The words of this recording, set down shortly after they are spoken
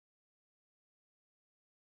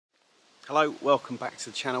Hello, welcome back to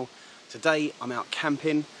the channel. Today I'm out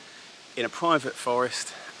camping in a private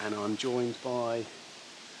forest and I'm joined by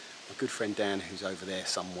my good friend Dan, who's over there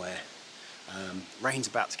somewhere. Rain's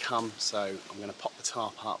about to come, so I'm going to pop the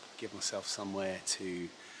tarp up, give myself somewhere to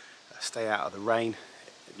stay out of the rain.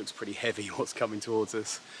 It looks pretty heavy what's coming towards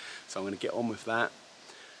us, so I'm going to get on with that.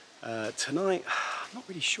 Tonight, I'm not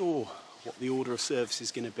really sure what the order of service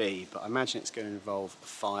is going to be, but I imagine it's going to involve a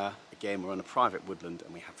fire. Again, we're on a private woodland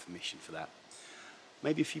and we have permission for that.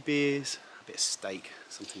 Maybe a few beers, a bit of steak,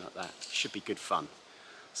 something like that. Should be good fun.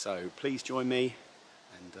 So please join me,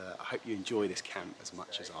 and I hope you enjoy this camp as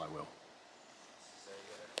much as I will.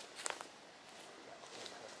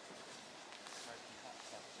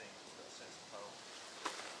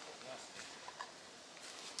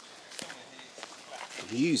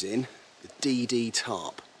 I'm using the DD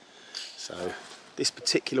tarp. So this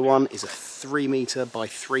particular one is a 3 metre by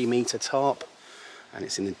 3 metre tarp, and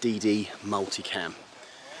it's in the DD multicam.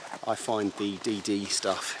 I find the DD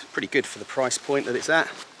stuff pretty good for the price point that it's at,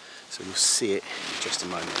 so you'll see it in just a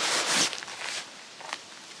moment.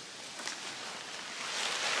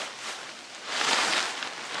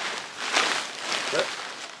 Look,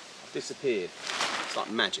 I've disappeared. It's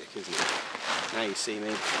like magic, isn't it? Now you see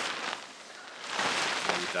me,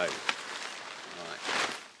 now you don't.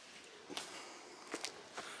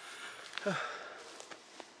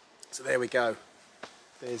 So there we go,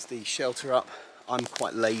 there's the shelter up. I'm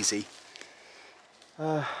quite lazy.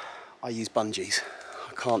 I use bungees.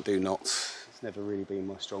 I can't do knots, it's never really been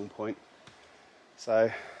my strong point. So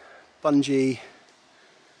bungee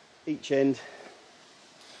each end,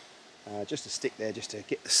 just a stick there just to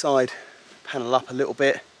get the side panel up a little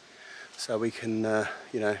bit so we can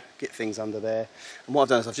you know, get things under there. And what I've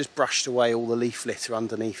done is I've just brushed away all the leaf litter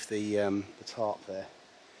underneath the tarp there.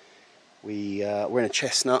 We're in a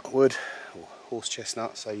chestnut wood, or horse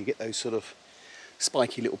chestnut, so you get those sort of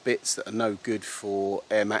spiky little bits that are no good for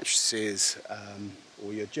air mattresses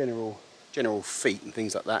or your general feet and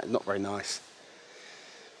things like that. Not very nice.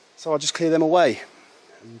 So I'll just clear them away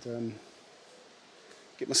and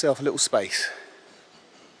get myself a little space.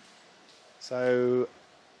 So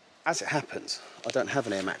as it happens, I don't have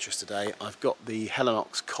an air mattress today. I've got the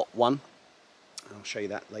Helinox Cot one, and I'll show you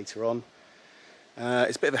that later on.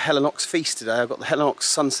 It's a bit of a Helinox feast today. I've got the Helinox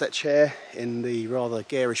sunset chair in the rather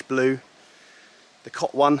garish blue, the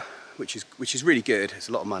Cot one, which is really good. It's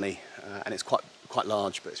a lot of money, and it's quite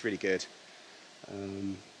large, but it's really good.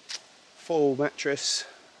 Foil mattress,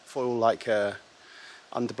 foil like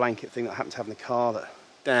under blanket thing that I happen to have in the car that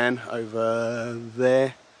Dan over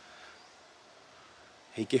there,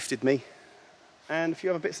 he gifted me, and a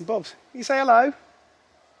few other bits and bobs. Can you say hello?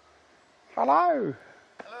 Hello.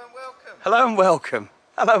 Hello and welcome.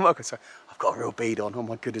 Hello and welcome. So I've got a real bead on. Oh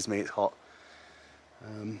my goodness me, it's hot.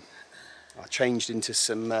 I changed into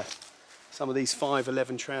some of these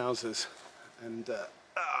 511 trousers, and oh,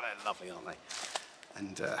 they're lovely, aren't they?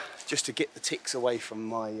 And just to get the ticks away from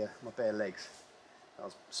my my bare legs. I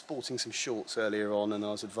was sporting some shorts earlier on, and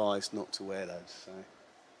I was advised not to wear those. So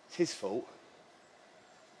it's his fault.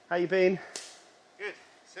 How you been? Good.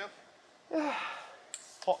 Yourself? Yeah.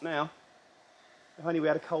 Hot now. If only we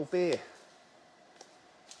had a cold beer.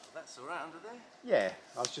 Oh, that's around, are they? Yeah,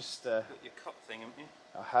 I was just... You've got your cot thing, haven't you?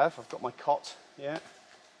 I have, I've got my cot, yeah.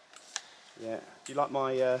 Yeah. Do you like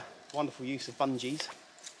my wonderful use of bungees?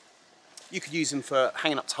 You could use them for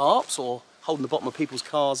hanging up tarps or holding the bottom of people's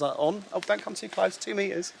cars on. Oh, don't come too close, 2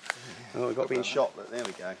 metres. Oh, we've got being shot, but there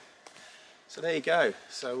we go. So there you go.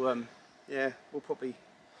 So, yeah, we'll probably,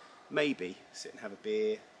 maybe, sit and have a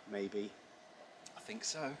beer, maybe. I think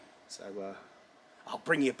so. So, I'll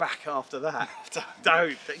bring you back after that.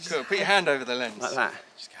 Don't. Cool. Put your hand over the lens. Like that.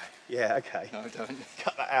 Just go. Yeah, okay. No, don't.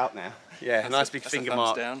 Cut that out now. Yeah, nice big finger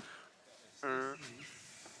mark. Down.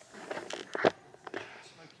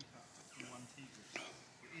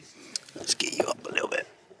 Let's get you up a little bit.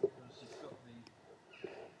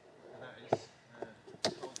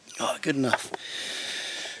 Oh, good enough.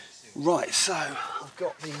 Right, so I've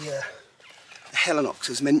got the Helinox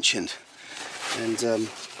as mentioned, and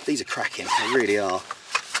these are cracking, they really are.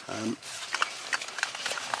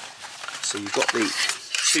 So you've got the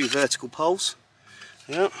 2 vertical poles,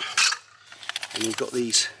 yeah, and you've got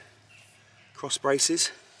these cross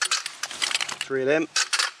braces, 3 of them,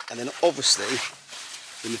 and then obviously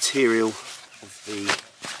the material of the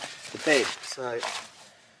bed. So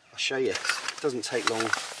I'll show you, it doesn't take long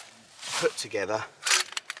to put together.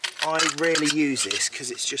 I rarely use this because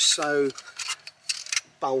it's just so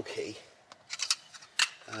bulky.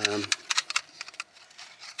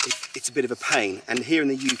 It's a bit of a pain, and here in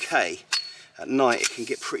the UK at night it can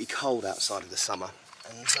get pretty cold outside of the summer,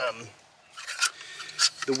 and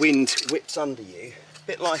the wind whips under you. A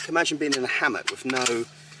bit like, imagine being in a hammock with no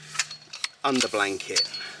under blanket.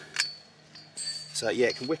 So yeah,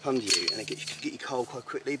 it can whip under you and it can get you cold quite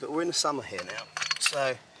quickly, but we're in the summer here now.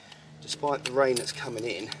 So despite the rain that's coming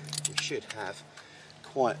in, we should have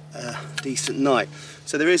quite a decent night.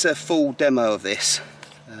 So there is a full demo of this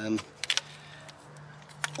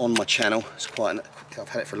on my channel. It's I've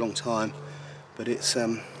had it for a long time, but it's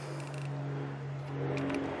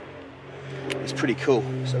pretty cool.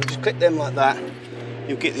 So we just click them like that,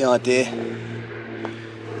 you'll get the idea.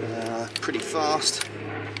 Pretty fast.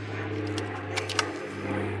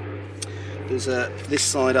 There's this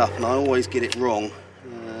side up, and I always get it wrong.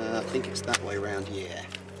 I think it's that way around, yeah.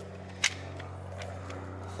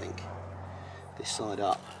 I think this side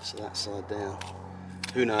up, so that side down.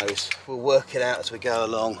 Who knows? We'll work it out as we go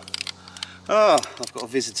along. Oh, I've got a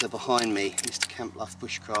visitor behind me, Mr. Camp Bluff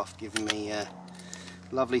Bushcraft, giving me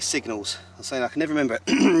lovely signals. I say I can never remember.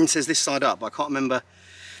 It says this side up, but I can't remember.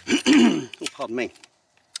 Oh, pardon me.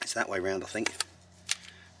 It's that way round, I think.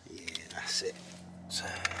 Yeah, that's it. So, I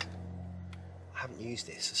haven't used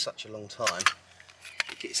this for such a long time.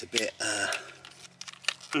 It gets a bit. But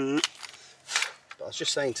I was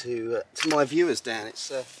just saying to my viewers, Dan, it's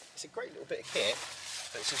a great little bit of kit,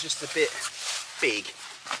 but it's just a bit big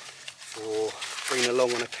for bringing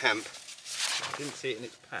along on a camp. I didn't see it in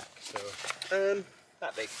its pack, so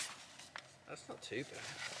that big. that's not too bad.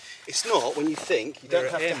 It's not when you think you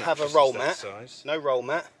don't have to have a roll mat. No roll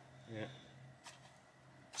mat. Yeah.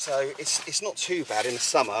 So it's not too bad in the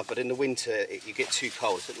summer, but in the winter you get too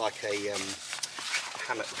cold. It's like a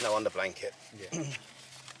hammock with no under blanket. Yeah. Yeah,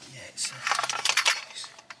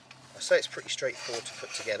 I say it's pretty straightforward to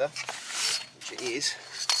put together, which it is.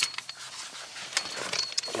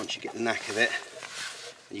 Once you get the knack of it,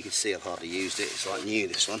 and you can see I've hardly used it. It's like new,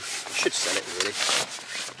 this one. I should sell it really.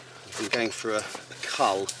 I've been going through a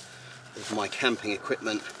cull of my camping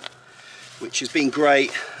equipment, which has been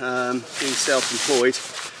great. Being self-employed,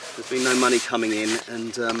 there's been no money coming in,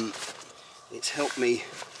 and it's helped me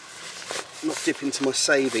not dip into my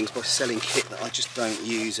savings by selling kit that I just don't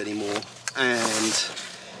use anymore, and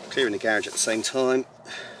clearing the garage at the same time.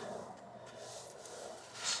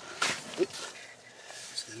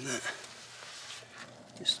 So then that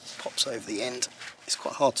just pops over the end. It's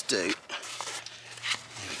quite hard to do. There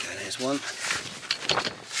we go, there's one.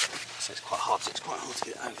 So it's quite hard to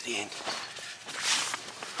get it over the end.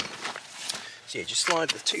 So yeah, just slide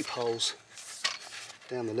the two poles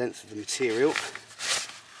down the length of the material.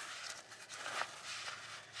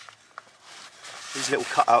 These little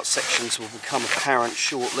cut-out sections will become apparent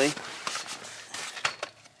shortly.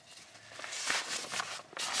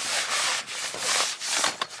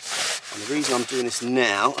 And the reason I'm doing this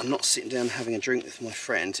now, I'm not sitting down having a drink with my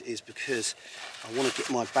friend, is because I want to get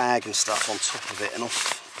my bag and stuff on top of it and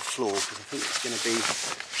off the floor, because I think it's going to be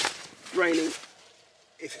raining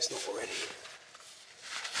if it's not already.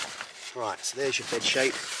 Right, so there's your bed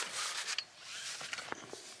shape.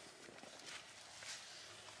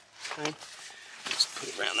 Okay. Let's put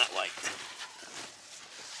it round that way.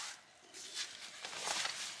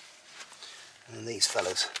 And then these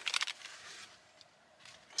fellas.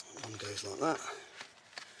 One goes like that.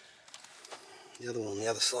 The other one on the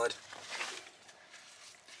other side.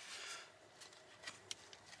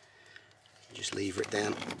 Just lever it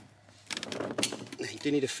down. You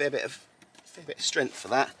do need a fair bit of strength for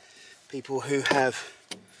that. People who have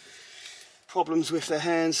problems with their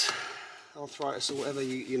hands, arthritis or whatever,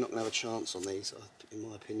 you're not going to have a chance on these. In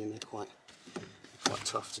my opinion, they're quite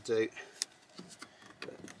tough to do.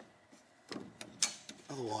 But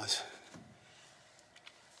otherwise,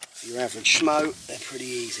 for your average schmo, they're pretty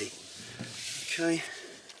easy. Okay,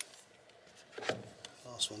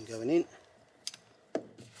 last one going in.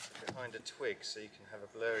 Behind a twig so you can have a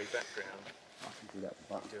blurry background. I can do that with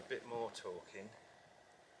the button. Do a bit more talking.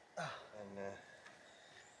 And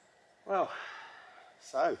well,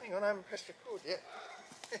 so hang on, I haven't pressed record yet.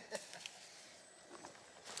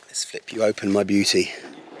 Let's flip you open, my beauty.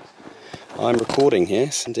 I'm recording,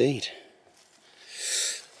 yes, indeed.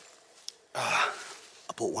 I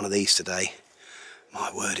bought one of these today.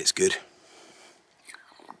 My word, it's good.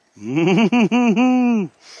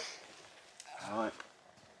 Alright.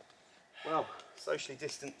 Well, socially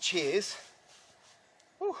distant cheers.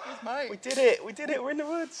 Whew, mate. we did it, we're in the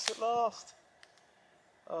woods at last.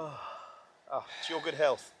 Oh, it's your good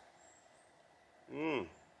health. Nice.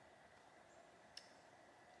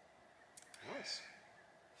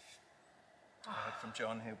 I heard from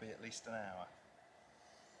John he'll be at least an hour.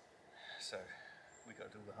 So, we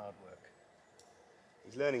got to do the hard work.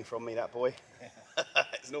 He's learning from me, that boy.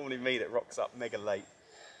 It's normally me that rocks up mega late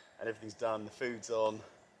and everything's done, the food's on,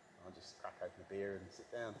 I'll just crack open a beer and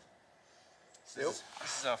sit down. This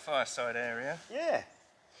is our fireside area. Yeah.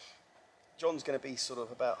 John's going to be sort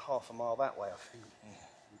of about half a mile that way, I think. Yeah.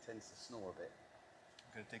 He tends to snore a bit.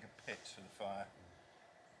 I'm going to dig a pit for the fire.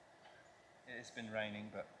 It's been raining,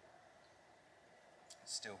 but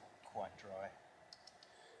it's still quite dry.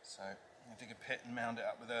 So I'm going to dig a pit and mound it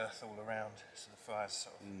up with earth all around, so the fire's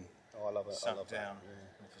sort of Oh, I love it. sunk I love down. That.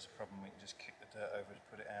 Yeah. And if there's a problem, we can just kick the dirt over to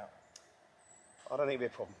put it out. I don't think it'll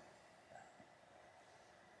be a problem.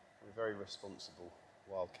 We're very responsible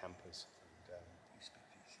wild campers. And, You speak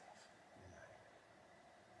for yourself. you know.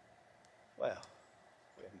 Well,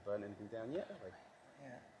 we haven't burnt anything down yet, have we?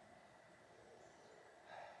 Yeah.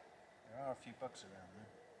 There are a few bugs around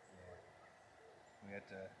there. Yeah. We had,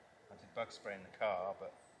 I did bug spray in the car,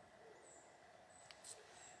 but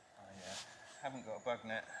I haven't got a bug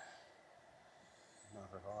net.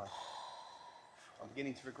 Neither have I. I'm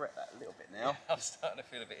beginning to regret that a little bit now. I'm starting to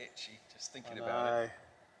feel a bit itchy just thinking about it.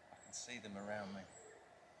 I can see them around me.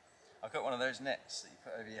 I've got one of those nets that you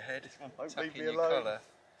put over your head, tuck in your collar,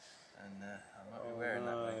 and I might be wearing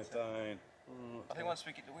that later. Don't. I think once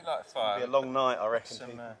we light a fire, It'll be a long night, I reckon.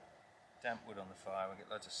 some damp wood on the fire, we'll get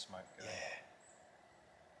loads of smoke going. Yeah.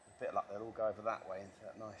 A bit like they'll all go over that way into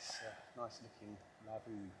that nice, nice looking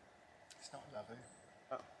lavoo. It's not a lavoo.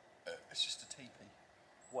 Oh. It's just a teepee.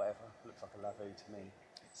 Whatever, looks like a lavoo to me.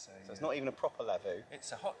 So it's not even a proper lavoo.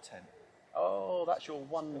 It's a hot tent. Oh, that's your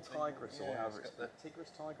one tigris or yeah, however it's the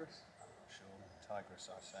tigris, tigris? I'm not sure. Tigris,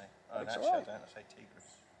 I say. That Oh, looks actually, alright. I don't. I say tigris.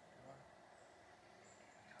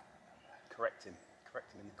 Correct him.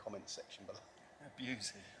 Correct him in the comments section below.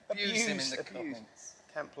 Abuse him. Abuse him in the comments.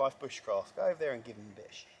 Camp Life Bushcraft. Go over there and give him a bit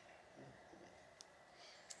of shit.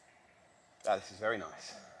 Ah, this is very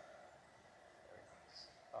nice. Very nice.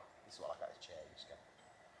 Oh, this is what I got a chair. You just go.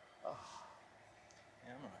 Oh.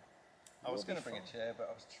 Yeah, I'm alright. I was going to bring a chair, but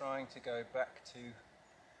I was trying to go back to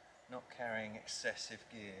not carrying excessive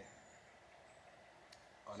gear.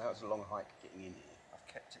 I know it's a long hike getting in here. I've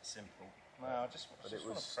kept it simple. No, I just want to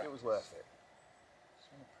practice. It was worth it. I just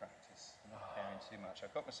want to practice. I'm not carrying too much. I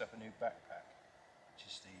got myself a new backpack, which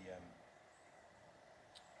is the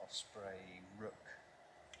Osprey Rook.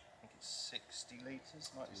 I think it's 60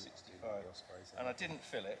 litres, might be 65. And I didn't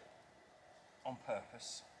fill it on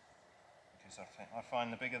purpose because I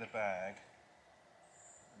find the bigger the bag,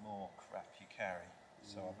 the more crap you carry.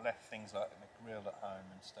 So I've left things like my grill at home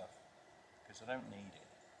and stuff because I don't need it.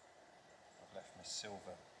 I've left my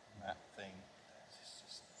silver mat thing. It's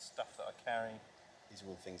just stuff that I carry. These are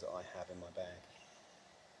all the things that I have in my bag.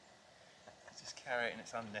 I just carry it and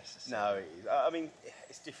it's unnecessary. No, it is. I mean,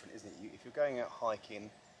 it's different, isn't it? If you're going out hiking,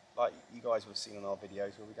 like you guys will have seen on our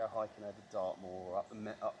videos where we go hiking over Dartmoor or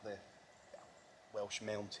up the Welsh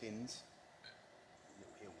mountains.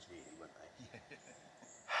 Little hills, really, weren't they?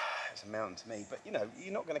 It's a mountain to me, but you know,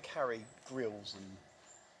 you're not going to carry grills and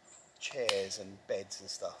chairs and beds and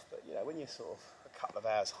stuff. But you know, when you're sort of a couple of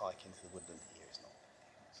hours hiking to the woodland here, it's not.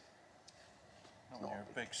 Not when you're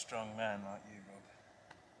a big, strong man like you, Rob.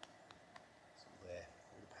 It's all there,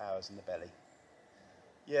 all the powers in the belly.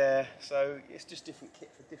 Yeah, so it's just different kit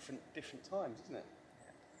for different times, isn't it?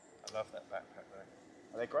 Yeah. I love that backpack though.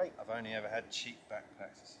 Are they great? I've only ever had cheap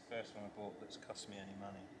backpacks. It's the first one I bought that's cost me any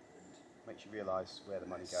money. Makes you realise where the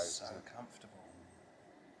money goes. So comfortable.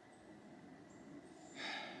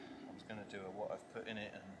 I was going to do what I've put in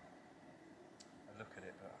it and a look at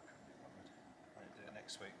it, but I couldn't be bothered. I'm going to do it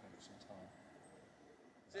next week when I've got some time.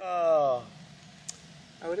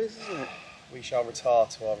 Oh, it is, isn't it? We shall retire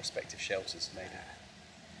to our respective shelters, maybe.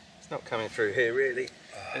 It's not coming through here, really.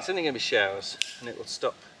 It's only going to be showers, and it will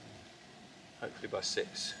stop hopefully by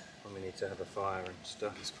 6 when we need to have a fire and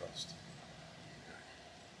stuff. Fingers crossed.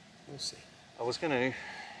 We'll see. I was going to,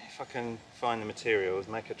 if I can find the materials,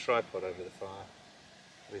 make a tripod over the fire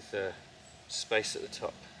with space at the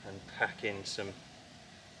top and pack in some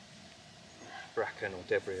bracken or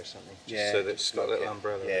debris or something, just so that it's got a little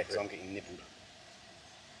umbrella. Yeah, because I'm getting nibbled.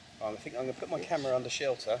 I think I'm going to put my camera under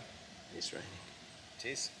shelter. It's raining. It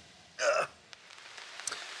is.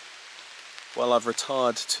 Well, I've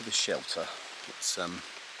retired to the shelter.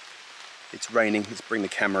 It's raining. Let's bring the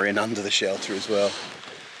camera in under the shelter as well.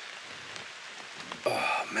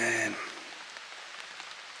 Oh man.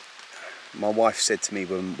 My wife said to me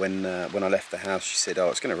when I left the house, she said, "Oh,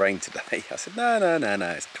 it's going to rain today." I said, No,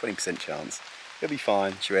 it's a 20% chance. It'll be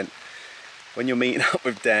fine. She went, "When you're meeting up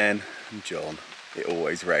with Dan and John, it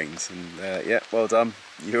always rains." And yeah, well done.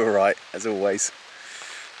 You're all right as always.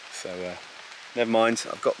 So never mind.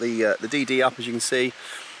 I've got the DD up, as you can see.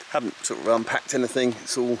 Haven't sort of unpacked anything.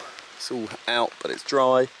 It's all out, but it's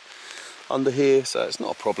dry under here, so it's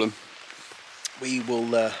not a problem. We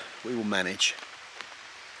will We will manage.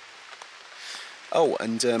 Oh,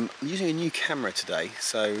 and I'm using a new camera today,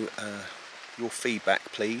 so your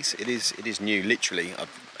feedback, please. It is new, literally. I'm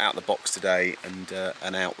out the box today and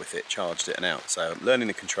out with it, charged it and out. So I'm learning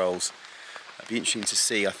the controls. It'll be interesting to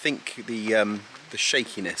see. I think the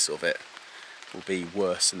shakiness of it will be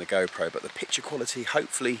worse than the GoPro, but the picture quality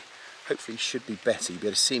hopefully should be better. You'll be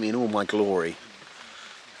able to see me in all my glory.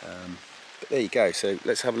 But there you go. So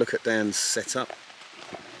let's have a look at Dan's setup.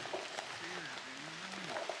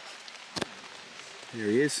 Here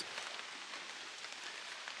he is,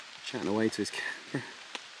 chatting away to his camera.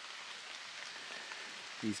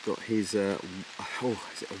 He's got his, is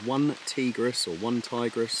it a one Tigris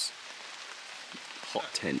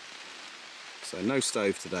hot tent. So no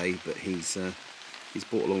stove today, but he's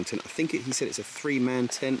bought a long tent. I think he said it's a 3-man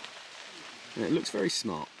tent, and it looks very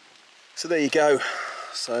smart. So there you go.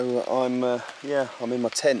 So I'm in my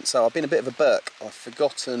tent. So I've been a bit of a Burke. I've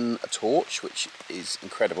forgotten a torch, which is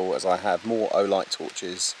incredible, as I have more Olight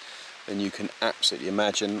torches than you can absolutely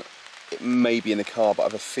imagine. It may be in the car, but I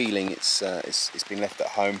have a feeling it's been left at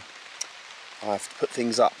home. I have to put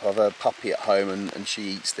things up. I have a puppy at home, and she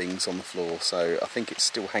eats things on the floor, so I think it's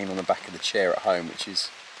still hanging on the back of the chair at home, which is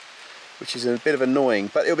a bit of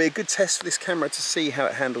annoying. But it'll be a good test for this camera to see how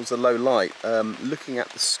it handles the low light. Looking at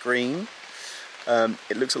the screen,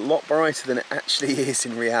 it looks a lot brighter than it actually is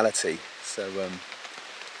in reality, so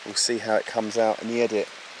we'll see how it comes out in the edit.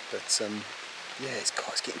 But yeah, it's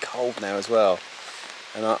getting cold now as well,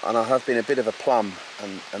 and I have been a bit of a plum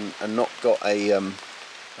and not got a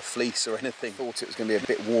fleece or anything. Thought it was going to be a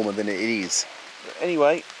bit warmer than it is. But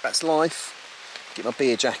anyway, that's life. Get my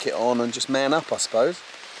beer jacket on and just man up, I suppose.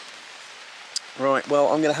 Right, well,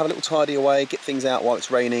 I'm going to have a little tidy away, get things out while it's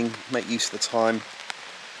raining, make use of the time.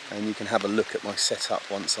 And you can have a look at my setup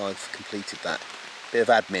once I've completed that. Bit of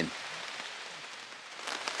admin.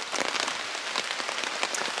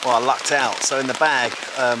 Well, I lucked out. So in the bag,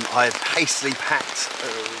 I've hastily packed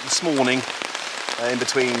this morning in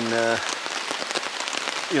between,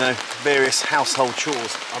 various household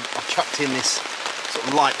chores. I've chucked in this sort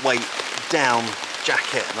of lightweight down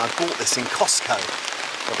jacket, and I bought this in Costco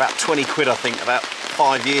for about 20 quid, I think, about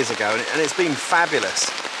 5 years ago, and it's been fabulous.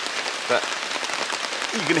 But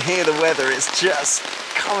you can hear the weather, it's just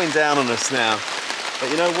coming down on us now. But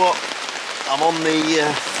you know what? I'm on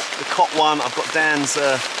the Cot one. I've got Dan's,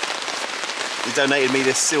 he donated me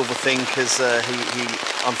this silver thing because he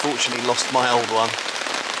unfortunately lost my old one.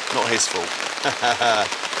 Not his fault.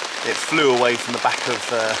 It flew away from the back of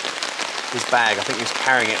his bag. I think he was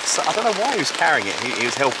carrying it. So, I don't know why he was carrying it. He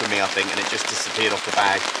was helping me, I think, and it just disappeared off the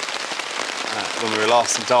bag. When we were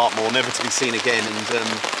last in Dartmoor, never to be seen again. And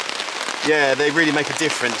yeah, they really make a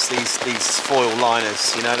difference, these foil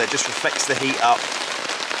liners, you know, that just reflects the heat up.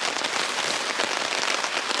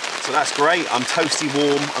 So that's great. I'm toasty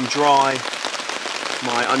warm, I'm dry.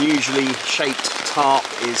 My unusually shaped tarp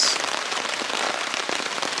is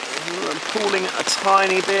pulling a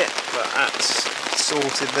tiny bit, but that's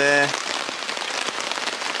sorted there.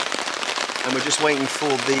 And we're just waiting for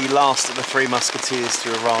the last of the 3 musketeers to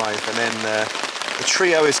arrive, and then the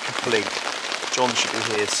trio is complete. John should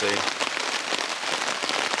be here soon.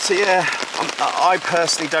 So yeah, I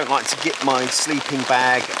personally don't like to get my sleeping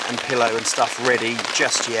bag and pillow and stuff ready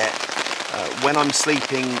just yet. When I'm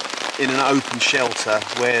sleeping in an open shelter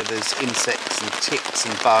where there's insects and ticks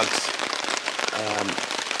and bugs,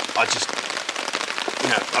 I just,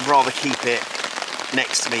 I'd rather keep it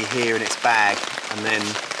next to me here in its bag, and then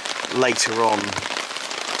later on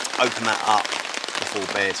open that up before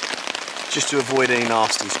bed, just to avoid any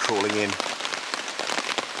nasties crawling in.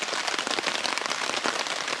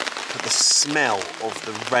 But the smell of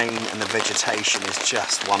the rain and the vegetation is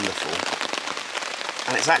just wonderful,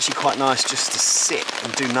 and it's actually quite nice just to sit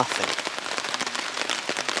and do nothing.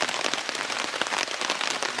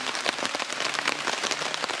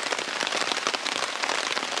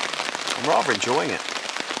 I'm rather enjoying it.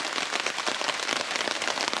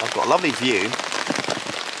 I've got a lovely view.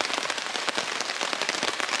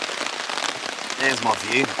 There's my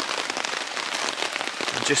view.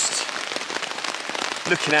 I'm just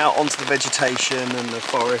looking out onto the vegetation and the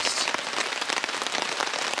forest.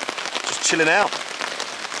 Just chilling out.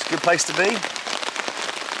 It's a good place to be.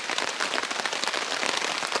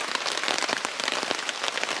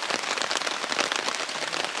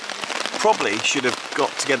 Probably should have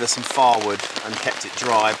got together some firewood and kept it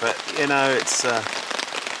dry, but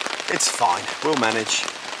it's fine. We'll manage.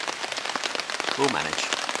 We'll manage.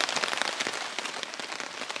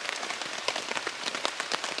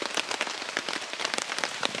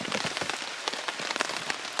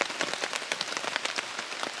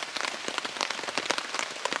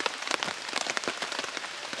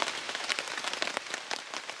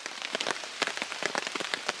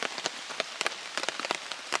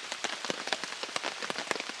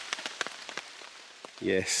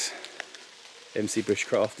 Yes. MC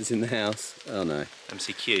Bushcraft is in the house. Oh no.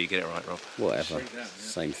 MCQ, you get it right, Rob. Whatever. Down, yeah.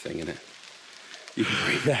 Same thing, innit? You can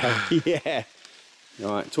breathe out. Yeah.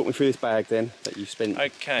 Alright, talk me through this bag then that you've spent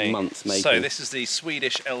months making. So this is the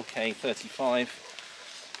Swedish LK35.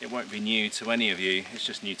 It won't be new to any of you, it's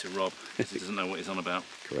just new to Rob because he doesn't know what he's on about.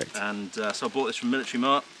 Correct. And so I bought this from Military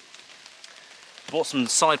Mart. Bought some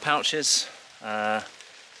side pouches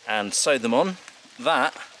and sewed them on.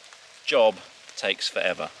 That job takes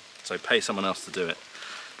forever, so pay someone else to do it.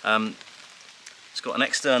 It's got an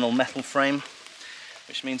external metal frame,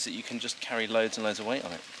 which means that you can just carry loads and loads of weight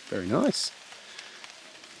on it. Very nice.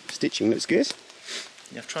 Stitching looks good.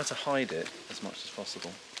 Yeah, I've tried to hide it as much as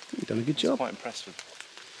possible. You've done a good I job. was quite impressed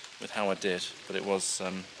with how I did, but it was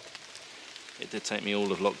it did take me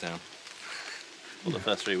all of lockdown. Well, the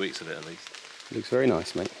first 3 weeks of it at least. Looks very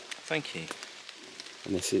nice, mate. Thank you.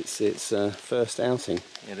 And this is its first outing.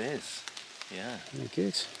 It is, yeah. Very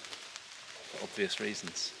good. For obvious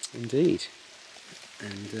reasons. Indeed.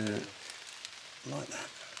 And I like that.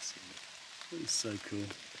 It's so cool.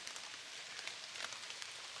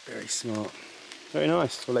 Very smart. Very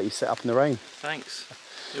nice. We'll let you set up in the rain. Thanks.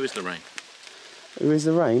 Who is Lorraine? Who is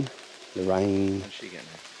the rain? The rain. How's she getting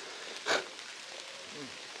here?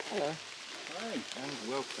 Hello. Hi, and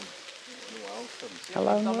welcome. You're welcome. See,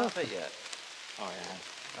 Hello. I've done that bit yet? Oh yeah.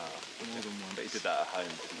 More than one. But he did that at home,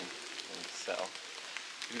 didn't he? Set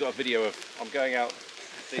off. You've got a video of I'm going out.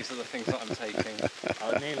 These are the things that I'm taking.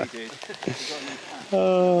 I nearly did. You've got a new plan.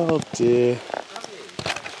 Oh dear.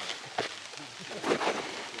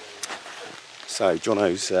 So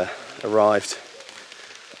Jono's arrived,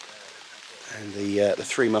 and the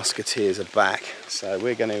Three Musketeers are back. So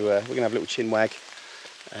we're going to have a little chin wag,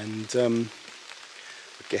 and I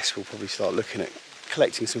guess we'll probably start looking at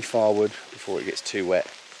collecting some firewood before it gets too wet,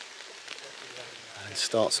 and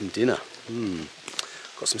start some dinner.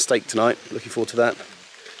 Got some steak tonight. Looking forward to that.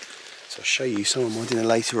 So I'll show you some of my dinner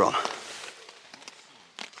later on.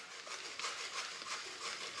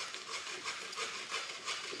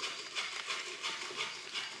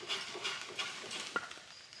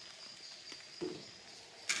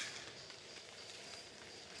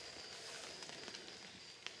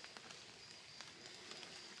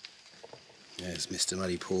 There's Mr.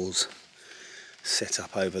 Muddy Paws set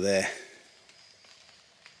up over there.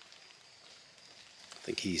 I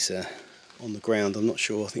think he's on the ground, I'm not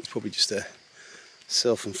sure. I think it's probably just a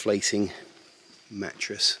self-inflating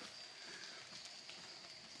mattress.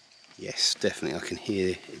 Yes, definitely, I can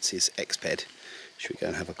hear it's his X-Ped. Should we go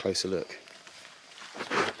and have a closer look?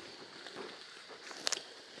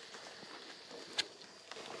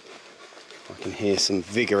 I can hear some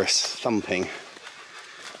vigorous thumping.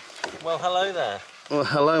 Well, hello there. Well,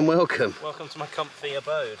 hello and welcome. Welcome to my comfy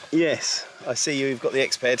abode. Yes, I see you've got the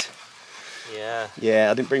X-Ped. Yeah. Yeah,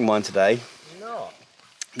 I didn't bring mine today. Not.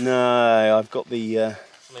 No, I've got the...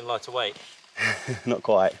 Something lighter weight. not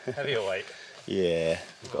quite. Heavier weight. Yeah,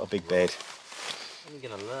 I've got a big bed. When are you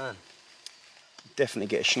going to learn? Definitely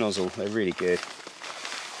get a schnozzle, they're really good.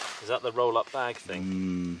 Is that the roll-up bag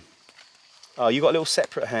thing? Oh, you've got a little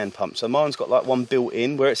separate hand pump, so mine's got like one built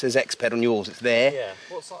in, where it says X-Ped on yours, it's there. Yeah.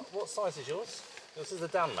 What size is yours? Yours is the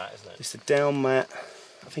down mat, isn't it? It's the down mat,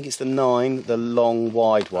 I think it's the 9, the long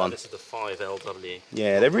wide one. This is the 5 LW.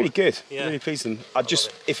 Yeah, they're really good. Yeah. Really pleased with them. I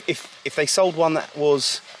just, if they sold one that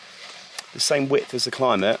was the same width as the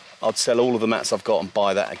Climate, I'd sell all of the mats I've got and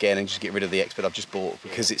buy that again and just get rid of the X-Ped I've just bought,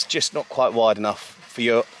 because it's just not quite wide enough for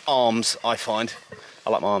your arms, I find. I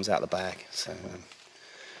like my arms out of the bag, so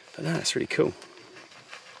but no, it's really cool.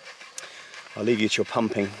 I'll leave you to your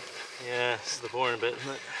pumping. Yeah, this is the boring bit,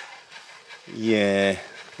 isn't it? Yeah,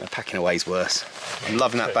 no, packing away's worse. I'm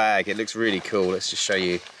loving that bag, it looks really cool. Let's just show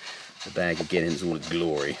you the bag again in all its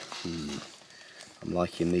glory. I'm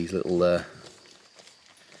liking these little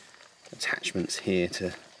attachments here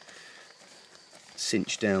to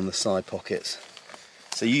cinch down the side pockets.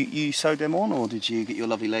 So you sewed them on, or did you get your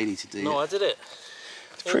lovely lady to do it? No, I did it.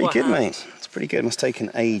 It's pretty good, mate. It's pretty good. It must have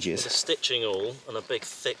taken ages. With a stitching awl and a big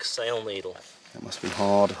thick sail needle. That must be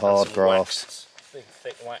hard grafts. Big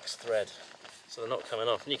thick wax thread. So they're not coming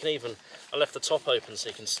off. And you can even, I left the top open so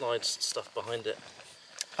you can slide stuff behind it.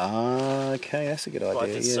 Ah, okay, that's a good idea. But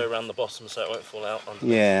I did sew around the bottom so it won't fall out.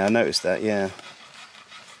 Yeah, I noticed that, yeah.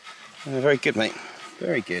 Very good, mate.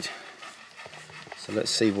 Very good. So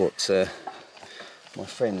let's see what my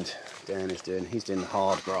friend Dan is doing. He's doing the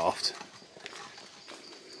hard graft.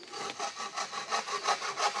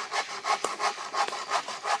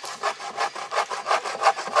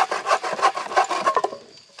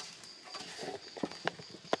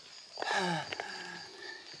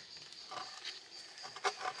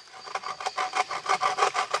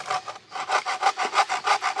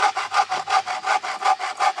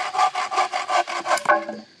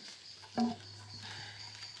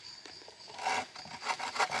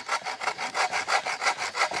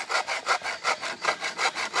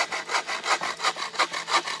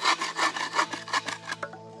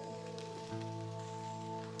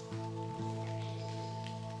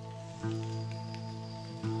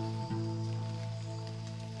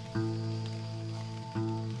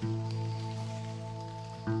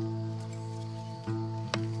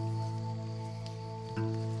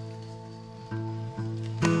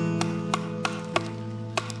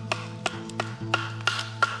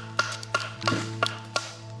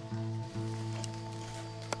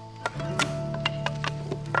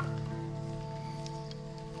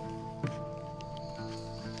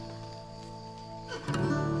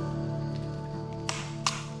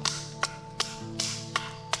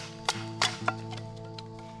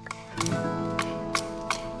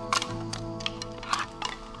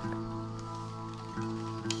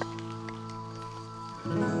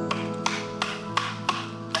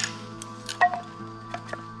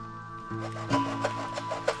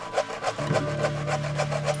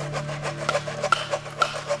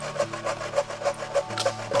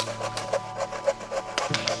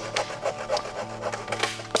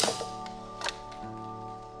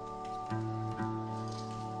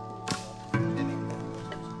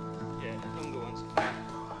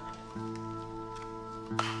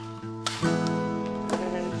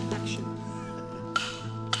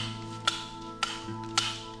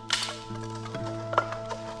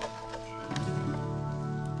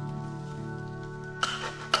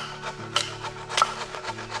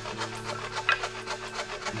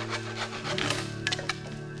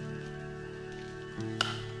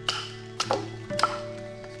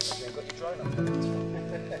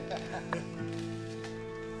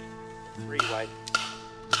 Three-way.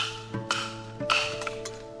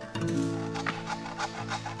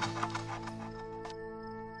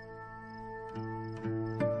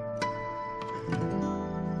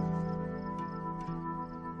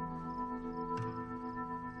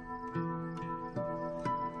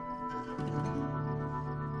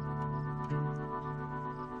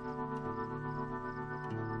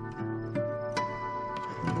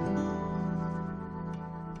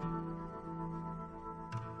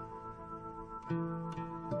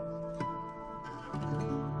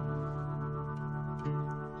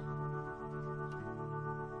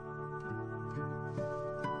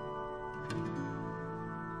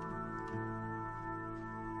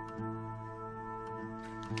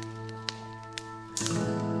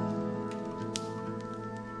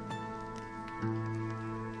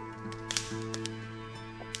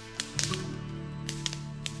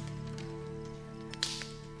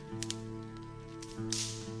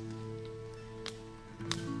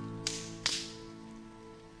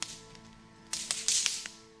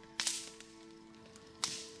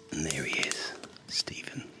 And there he is,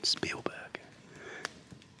 Steven Spielberg.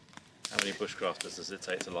 How many bushcrafters does it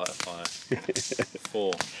take to light a fire?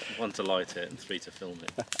 4. 1 to light it and 3 to film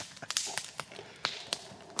it.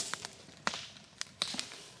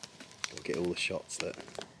 We'll get all the shots.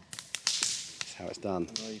 That's how it's done.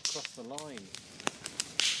 Oh, you crossed the line.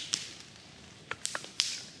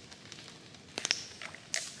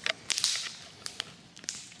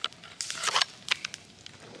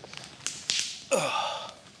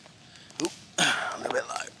 A little bit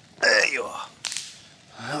low. There you are.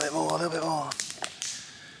 A little bit more, a little bit more.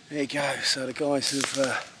 There you go. So the guys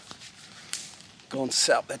who've gone to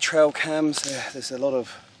set up their trail cams, there's a lot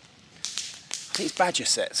of, I think it's badger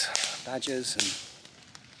sets. Badgers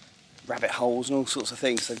and rabbit holes and all sorts of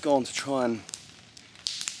things. They've gone to try and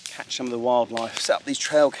catch some of the wildlife, set up these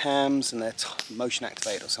trail cams, and they're motion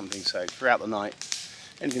activated or something, so throughout the night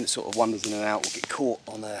anything that sort of wanders in and out will get caught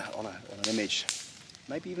on an image,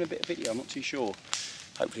 maybe even a bit of video, I'm not too sure.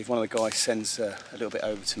 Hopefully if one of the guys sends a little bit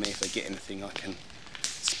over to me, if they get anything, I can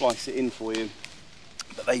splice it in for you.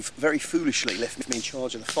 But they've very foolishly left me in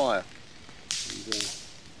charge of the fire. And,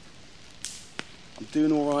 I'm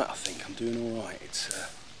doing alright, I think. I'm doing alright. It's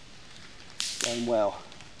going well.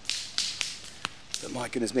 But my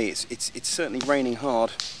goodness me, it's certainly raining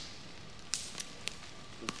hard.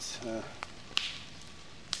 It's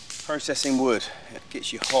processing wood. It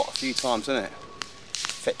gets you hot a few times, doesn't it?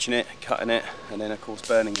 Fetching it, cutting it, and then of course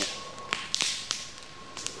burning it.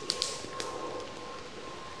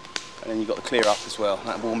 And then you've got the clear up as well.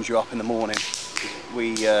 That warms you up in the morning.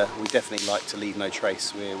 We definitely like to leave no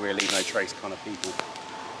trace. We're a leave no trace kind of people.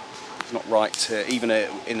 It's not right to, even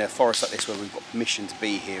in a forest like this where we've got permission to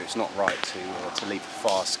be here, it's not right to leave a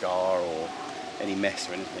fire scar or any mess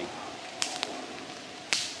or anything.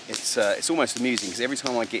 It's almost amusing because every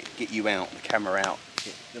time I get you out, the camera out,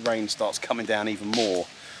 the rain starts coming down even more.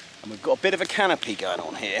 And we've got a bit of a canopy going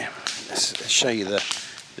on here. Let's show you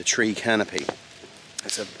the tree canopy.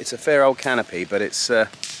 It's a fair old canopy, but it's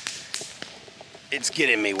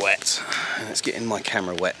getting me wet, and it's getting my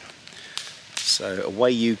camera wet. So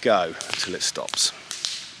away you go until it stops.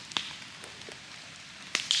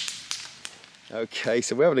 Okay,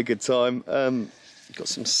 so we're having a good time. Got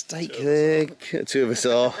some steak there. 2 of us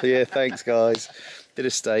are. Yeah, thanks guys. Bit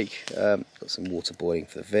of steak. Got some water boiling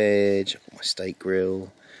for the veg. I've got my steak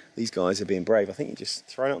grill. These guys are being brave. I think you just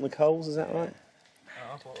thrown it on the coals. Is that right?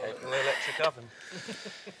 Oh, I thought it was an electric oven.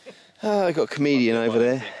 I've got a comedian over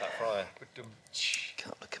there. That fryer.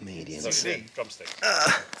 Couple of comedians. Drumstick.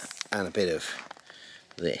 And a bit of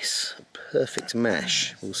this. A perfect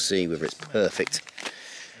mash. We'll see whether it's perfect.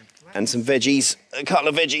 And some veggies. A couple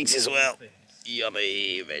of veggies as well.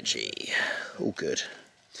 Yummy veggie. All good.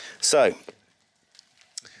 So,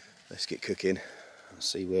 let's get cooking and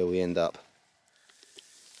see where we end up.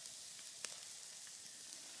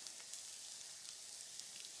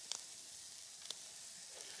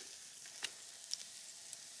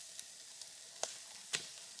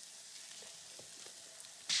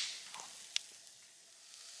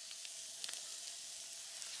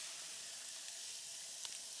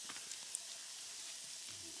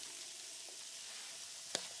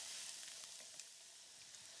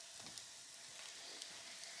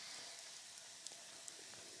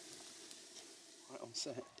 Right on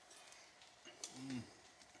set. Look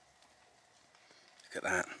at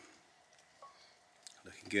that.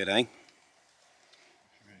 Looking good, eh? Really good.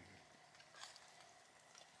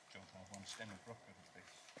 Don't have one stem of broccoli this big.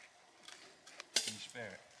 Can you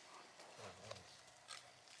spare it?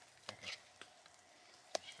 Okay.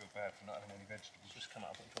 I just feel bad for not having any vegetables. Just come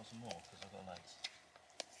out, but you want some more because I've got loads.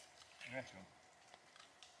 You reckon?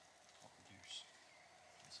 I'll produce.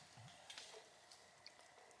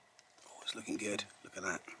 Oh, it's looking good. Look at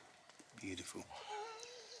that. Beautiful.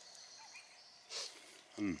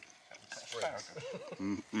 Mm. Asparagus. Let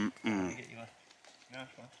me get you No,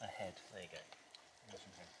 it's fine. a head. There you go. Give us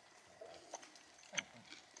some head.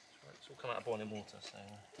 It's all come out of boiling water, so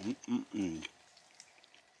Mm-mm-mm.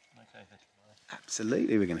 okay, vegetable.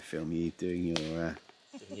 Absolutely, we're going to film you doing your. Doing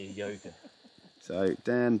your yoga. So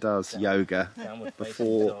Dan does yoga Downward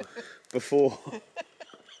before before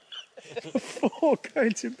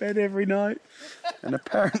going to bed every night, and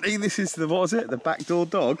apparently this is the, what was it? The backdoor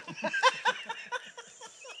dog.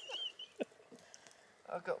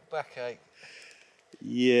 I've got backache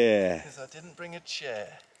Yeah. because I didn't bring a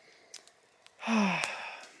chair. Do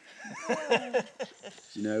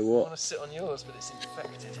you know I what? want to sit on yours, but it's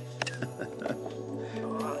infected.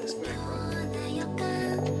 Oh, it's very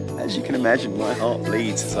bright. As you can imagine, my heart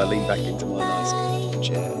bleeds as I lean back into my nice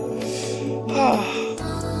chair.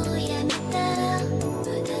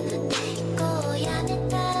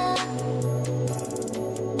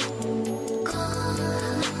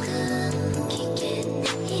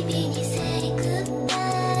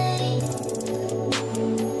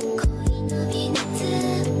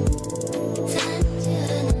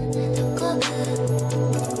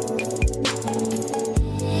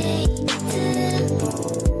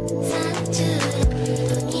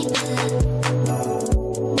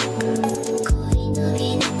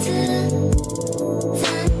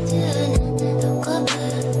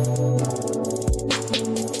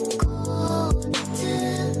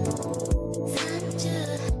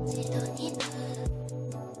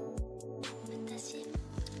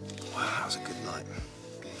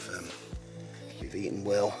 We've eaten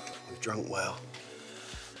well, we've drunk well,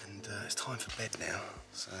 and it's time for bed now.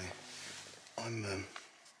 So I'm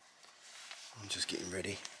just getting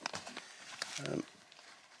ready.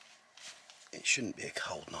 It shouldn't be a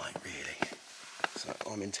cold night really, so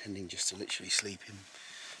I'm intending just to literally sleep in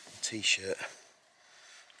a t-shirt.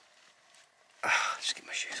 Just get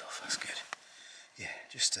my shoes off. That's good. Yeah,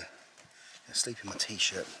 just sleep in my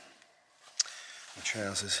t-shirt, my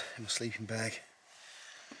trousers, in my sleeping bag.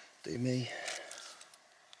 Do me.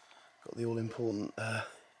 Got the all-important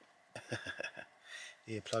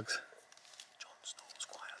earplugs. John snores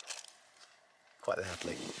quite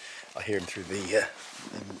loudly. I hear him through the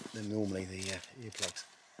normally the earplugs.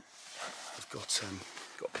 I've got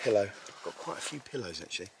a pillow. I've got quite a few pillows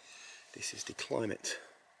actually. This is the Climate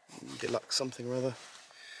Deluxe something or other.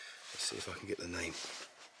 Let's see if I can get the name.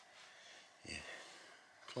 Yeah,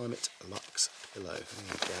 Climate Lux pillow. There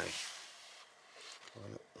you go.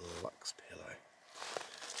 Climate Lux pillow.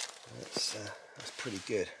 That's pretty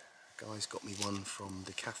good. The guy's got me one from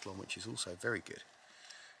Decathlon, which is also very good.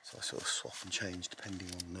 So I sort of swap and change depending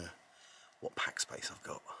on what pack space I've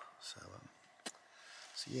got. So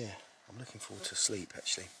yeah, I'm looking forward to sleep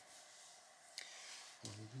actually. A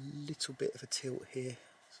little bit of a tilt here,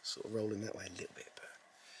 sort of rolling that way a little bit, but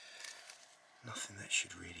nothing that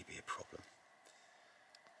should really be a problem.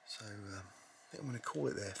 So I think I'm going to call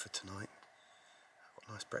it there for tonight. I've got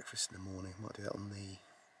a nice breakfast in the morning. Might do that on the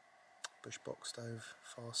BushBox stove,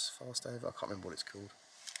 fast stove. I can't remember what it's called.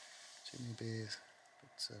 Too many beers,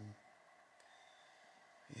 but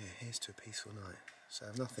yeah, here's to a peaceful night. So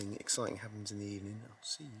if nothing exciting happens in the evening, I'll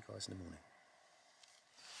see you guys in the morning.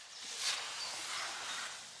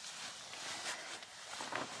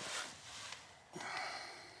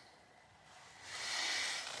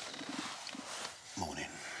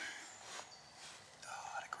 Morning. Oh,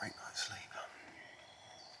 I had a great night's sleep.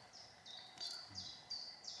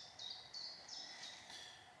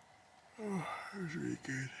 Oh, it was really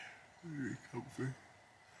good. It was really comfy.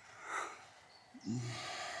 But,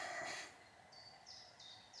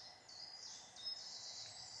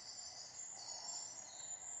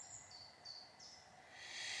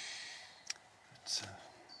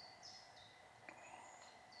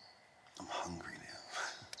 I'm hungry now.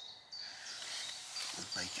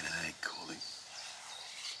 There's bacon and egg calling.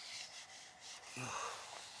 I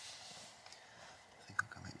think I'll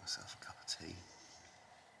go make myself a cup of tea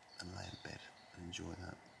and lay in bed and enjoy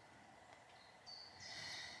that.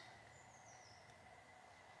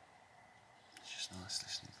 It's just nice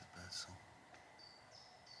listening to the bird song.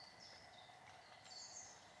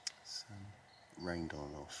 It's rained on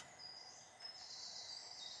and off.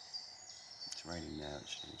 It's raining now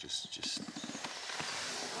actually, just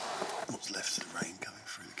what's left of the rain coming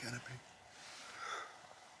through the canopy.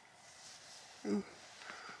 Oh.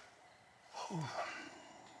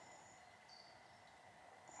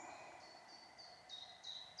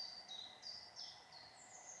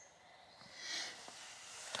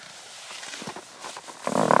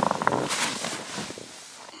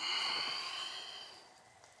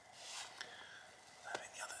 I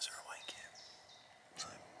think the others are awake yet, so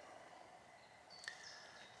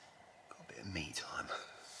got a bit of me time.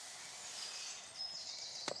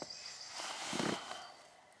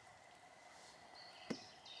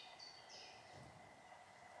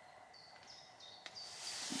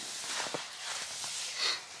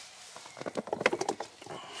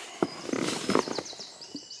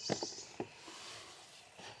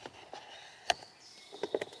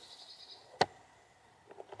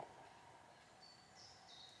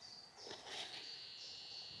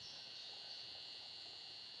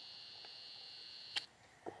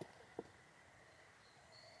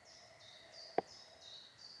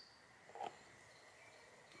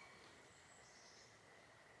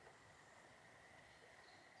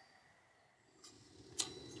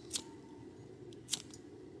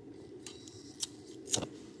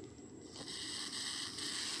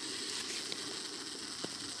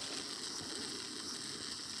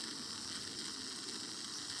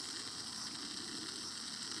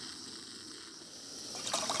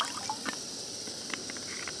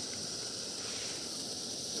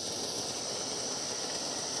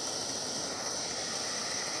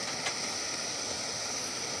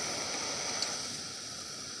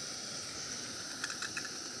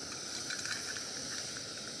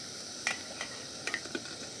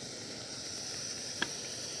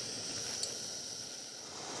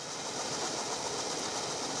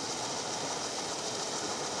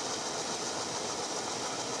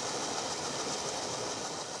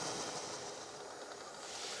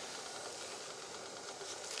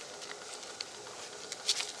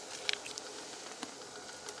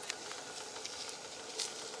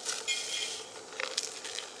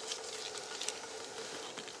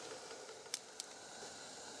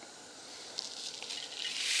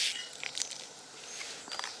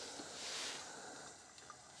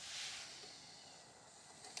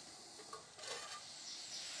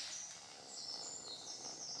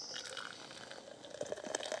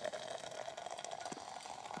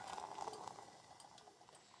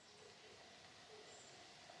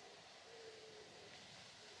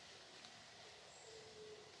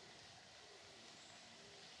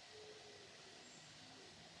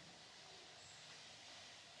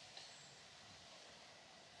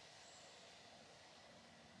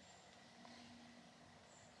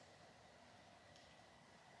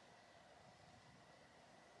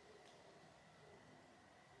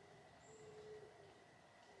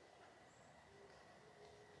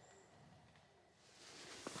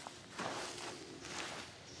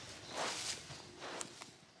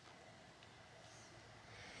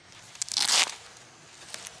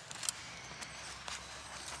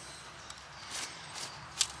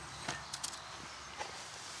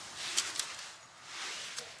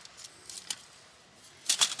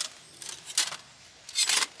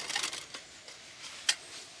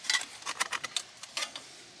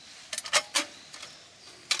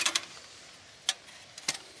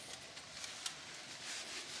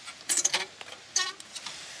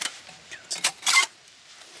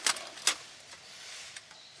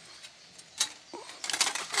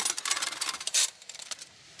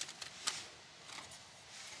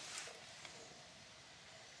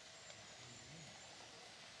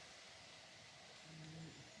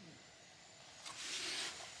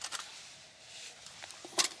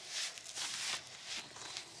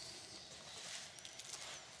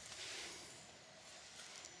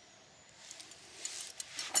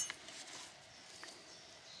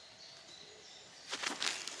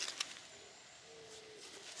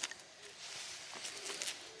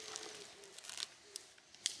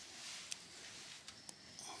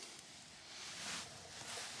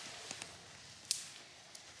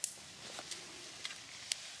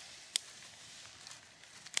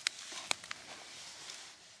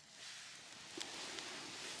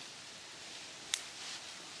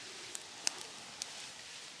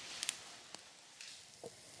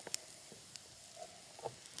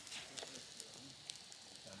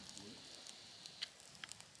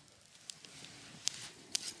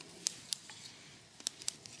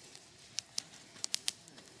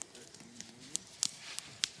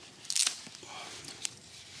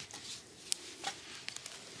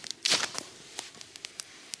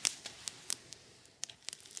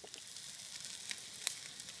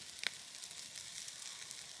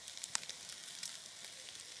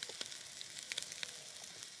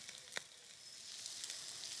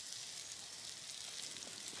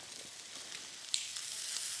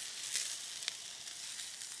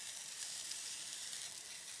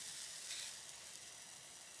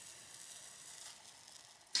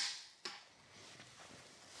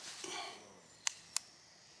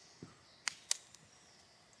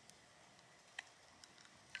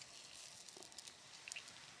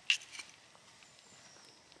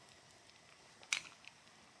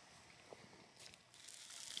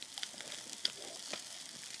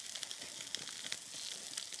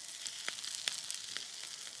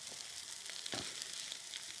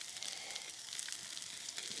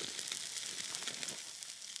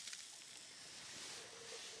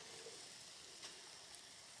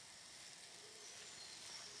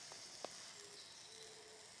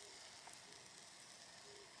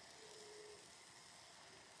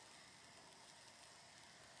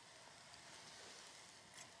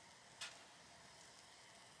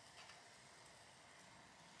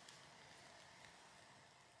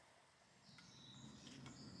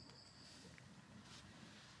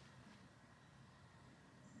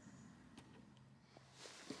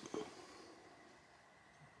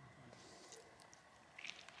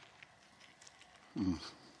 Right,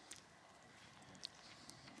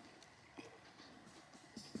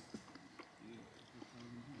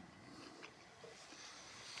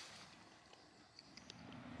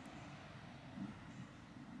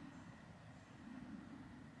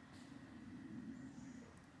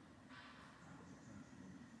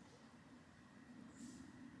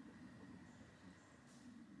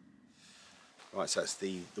 so it's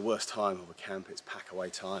the worst time of a camp, it's pack away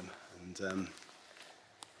time, and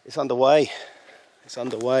it's underway. It's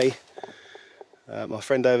underway. My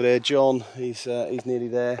friend over there, John, he's nearly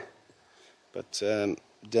there, but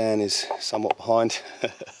Dan is somewhat behind,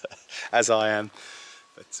 as I am.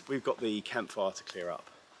 But we've got the campfire to clear up,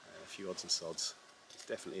 a few odds and sods. It's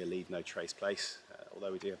definitely a leave no trace place,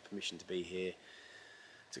 although we do have permission to be here.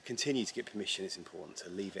 To continue to get permission, it's important to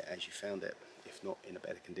leave it as you found it, if not in a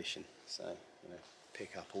better condition. So, you know,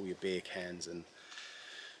 pick up all your beer cans and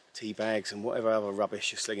tea bags and whatever other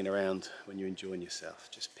rubbish you're slinging around when you're enjoying yourself.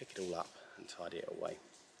 Just pick it all up and tidy it away.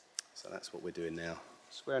 So that's what we're doing now,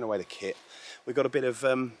 squaring away the kit. We've got a bit of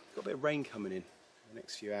rain coming in the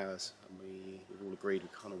next few hours, and we've all agreed we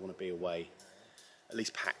kind of want to be away, at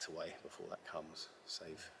least packed away before that comes.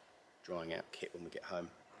 Save drying out kit when we get home.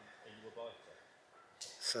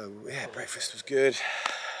 So yeah, breakfast was good.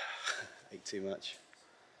 Ate too much.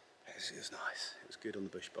 It was nice. It was good on the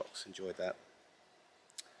BushBox. Enjoyed that.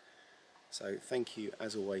 So thank you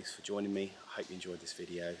as always for joining me. I hope you enjoyed this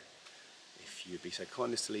video. If you'd be so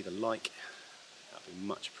kind as to leave a like, that would be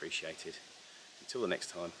much appreciated. Until the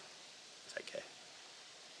next time, take care.